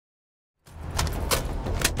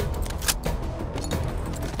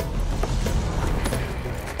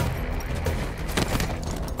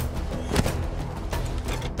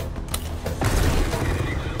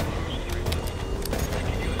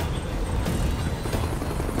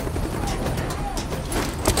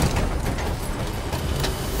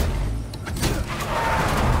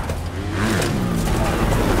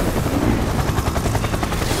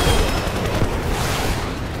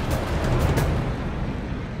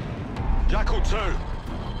Jackal 2,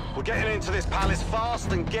 we're getting into this palace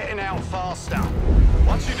fast and getting out faster.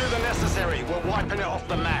 Once you do the necessary, we're wiping it off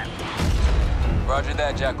the map. Roger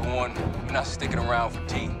that, Jackal 1. We're not sticking around for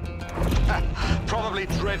tea. Probably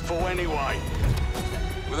dreadful anyway.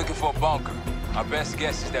 We're looking for a bunker. Our best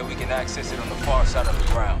guess is that we can access it on the far side of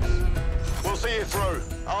the grounds. We'll see you through.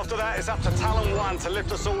 After that, it's up to Talon 1 to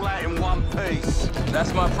lift us all out in one piece.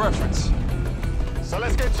 That's my preference. So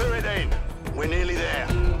let's get to it then. We're nearly there.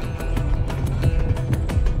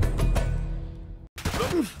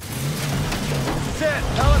 Set!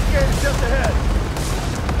 Palace gate is just ahead.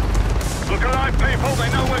 Look alive, people. They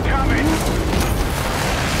know we're coming.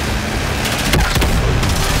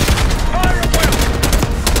 Fire at will!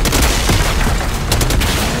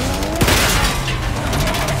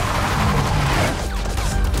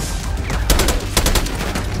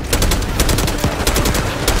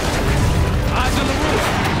 Eyes on the roof.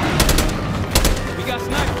 We got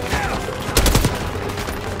snipers.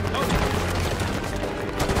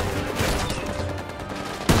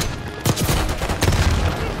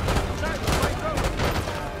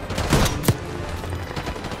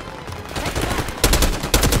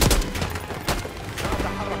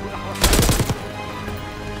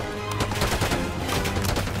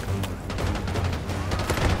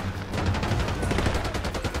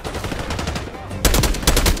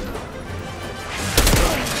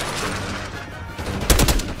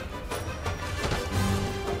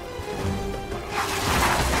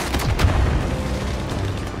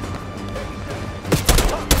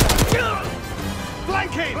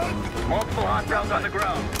 Multiple hostiles on the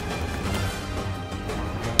ground.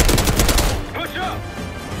 Push up!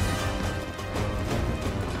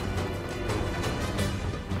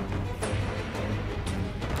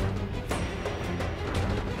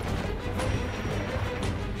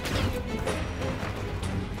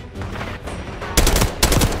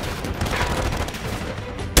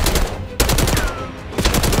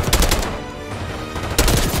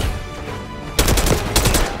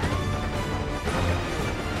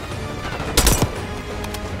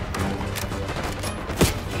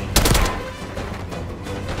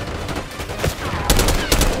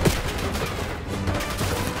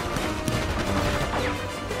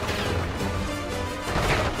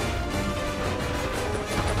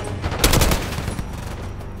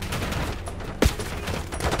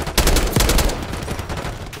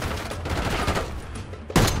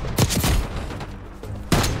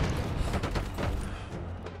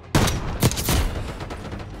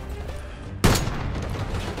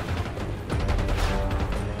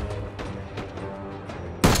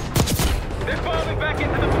 They're falling back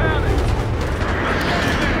into the palace!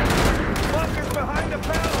 Bunkers behind the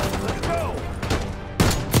palace! Let's go!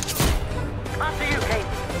 After you, Kate.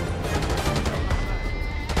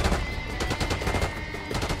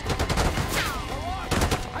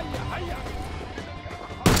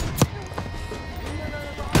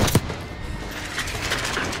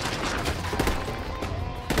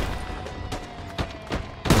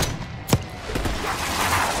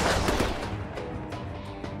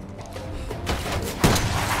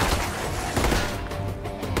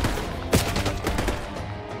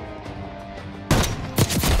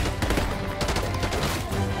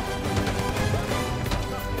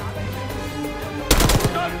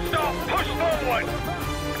 Stop! Push forward!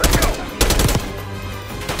 Let's go!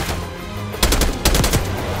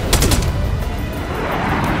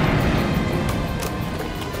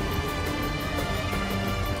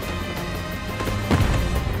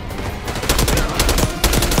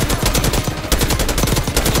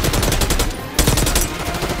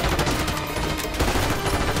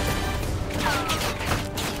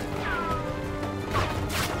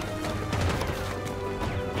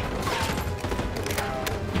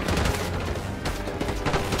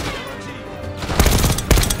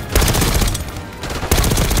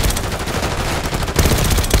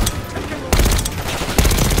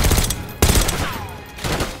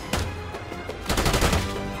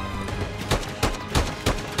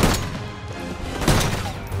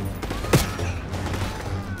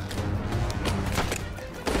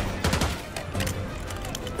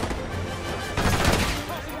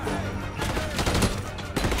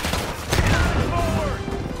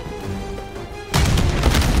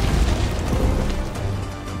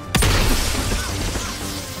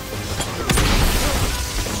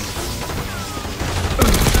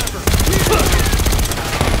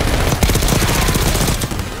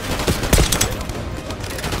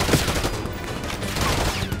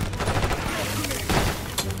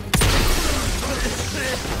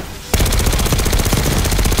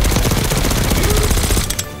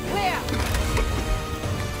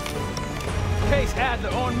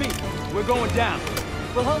 CRADLE on me. We're going down.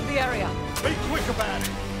 We'll hold the area. Be quick about it.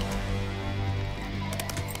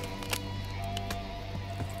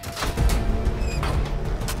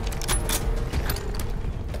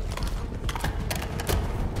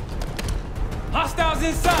 Hostiles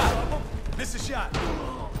inside! Miss a shot.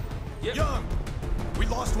 Yep. Young, we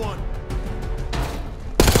lost one.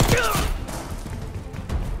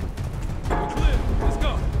 We're clear. Let's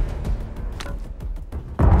go.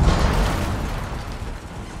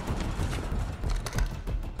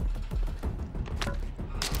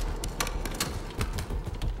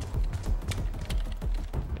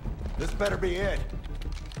 This better be it.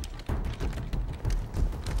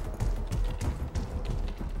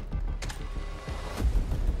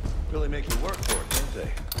 Really make you work for it, don't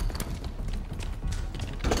they?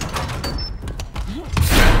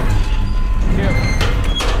 Careful.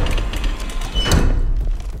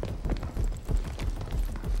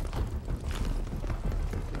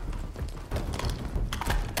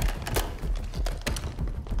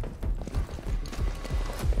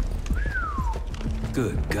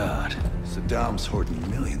 Good God. Saddam's hoarding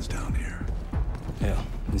millions down here. Hell,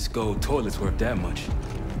 this gold toilet's worth that much.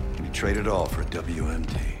 We trade it all for a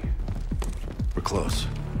WMD. We're close.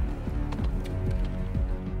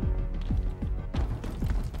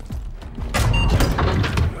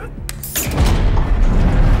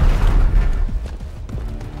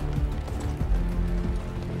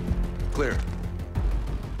 Clear.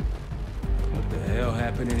 What the hell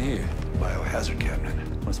happened in here? Biohazard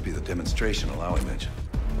cabinet. Must be the demonstration Alawi mentioned.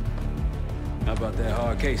 How about that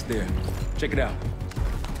hard case there? Check it out.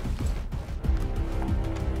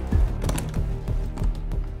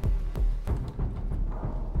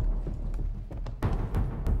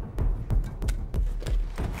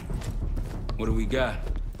 What do we got?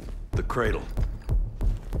 The CRADLE.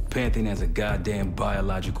 Pantheon has a goddamn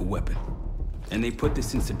biological weapon. And they put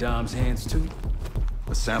this in Saddam's hands too?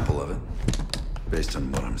 A sample of it. Based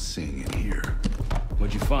on what I'm seeing in here.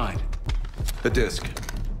 What'd you find? A disc.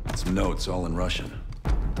 Some notes, all in Russian.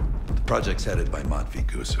 The project's headed by Matvey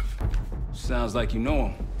Gusev. Sounds like you know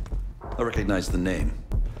him. I recognize the name.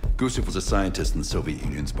 Gusev was a scientist in the Soviet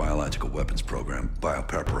Union's biological weapons program,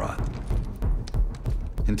 Biopreparat.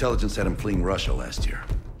 Intelligence had him fleeing Russia last year.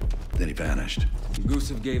 Then he vanished.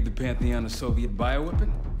 Gusev gave the Pantheon a Soviet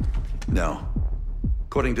bioweapon? No.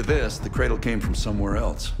 According to this, the CRADLE came from somewhere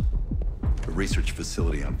else. A research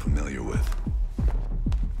facility I'm familiar with.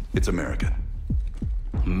 It's American.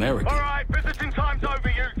 American? All right, visiting time's over,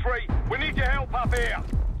 you three. We need your help up here.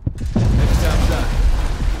 Next outside.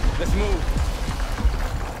 Let's move.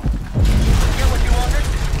 Get what you wanted?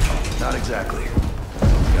 Not exactly.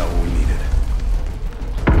 Got what we needed.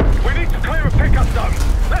 We need to clear a pickup zone.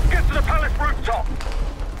 Let's get to the palace rooftop.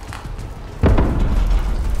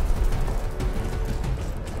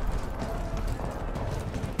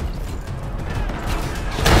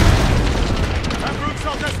 That route's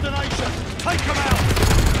our destination. Take them out.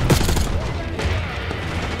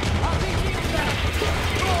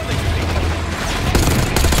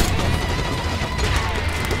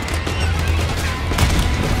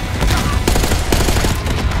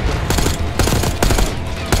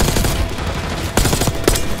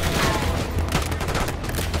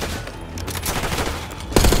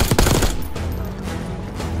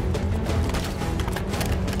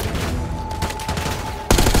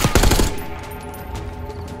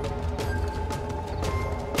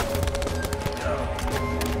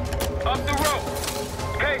 Up the rope.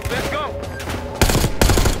 Okay, let's go.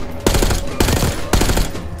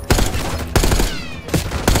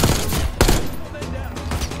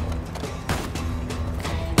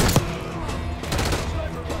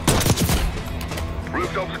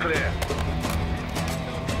 Rooftop's clear.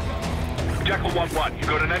 Jackal 1-1, you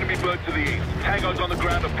got an enemy bird to the east. Tango's on the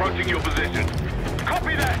ground approaching your position.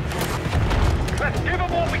 Copy that. Let's give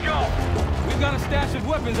them what we got. We've got a stash of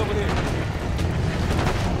weapons over here.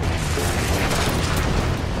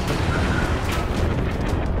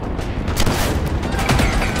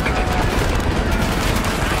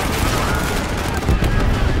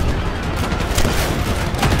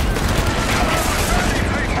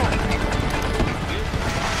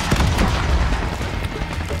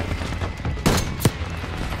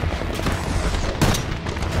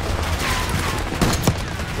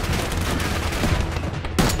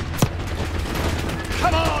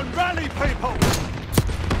 Come on, rally,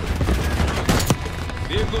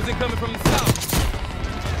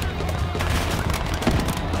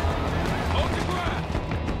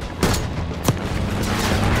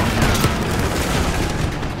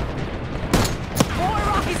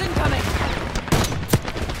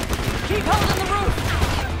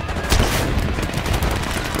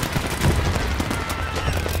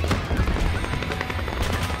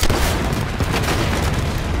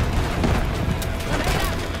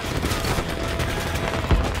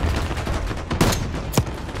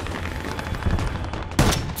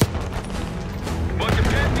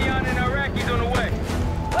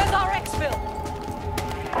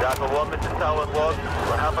 1, Mr. Talon 1.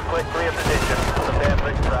 We'll have a quick clear position on the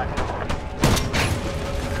Fairford track.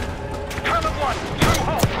 Talon 1, true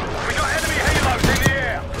halt. We got enemy halos in the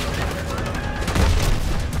air.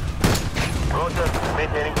 Roger,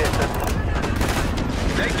 maintaining distance.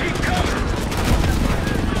 They keep coming.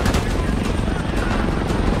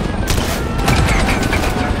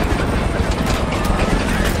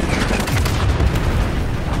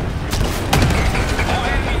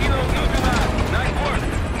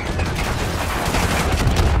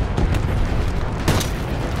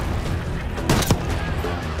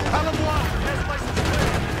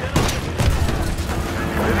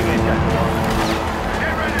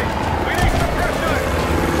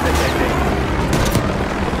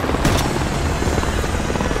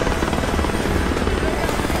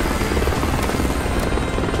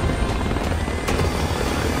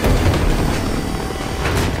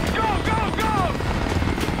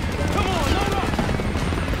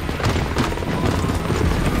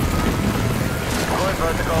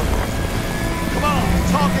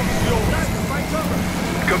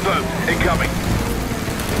 Confirmed. Incoming.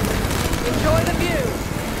 Enjoy the view.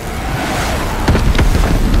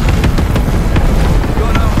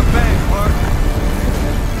 Going on the bank, Mark.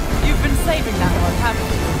 You've been saving that one, haven't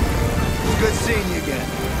you? It's good seeing you again.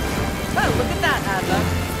 Oh, look at that, Adler.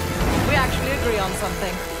 We actually agree on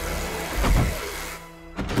something.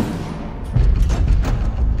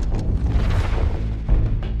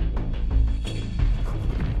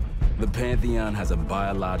 The Pantheon has a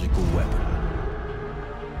biological weapon.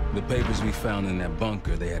 The papers we found in that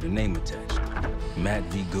bunker, they had a name attached. Matt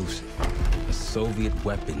V. Gusev, a Soviet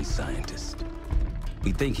weapons scientist.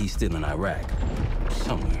 We think he's still in Iraq,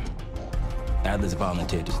 somewhere. Adler's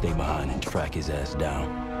volunteered to stay behind and track his ass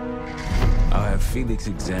down. I'll have Felix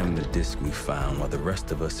examine the disc we found while the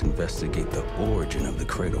rest of us investigate the origin of the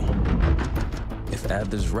cradle. If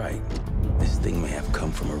Adler's right, this thing may have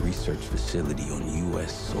come from a research facility on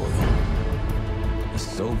U.S. soil. A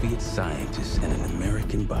Soviet scientist and an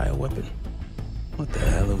American bioweapon. What the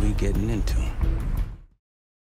hell are we getting into?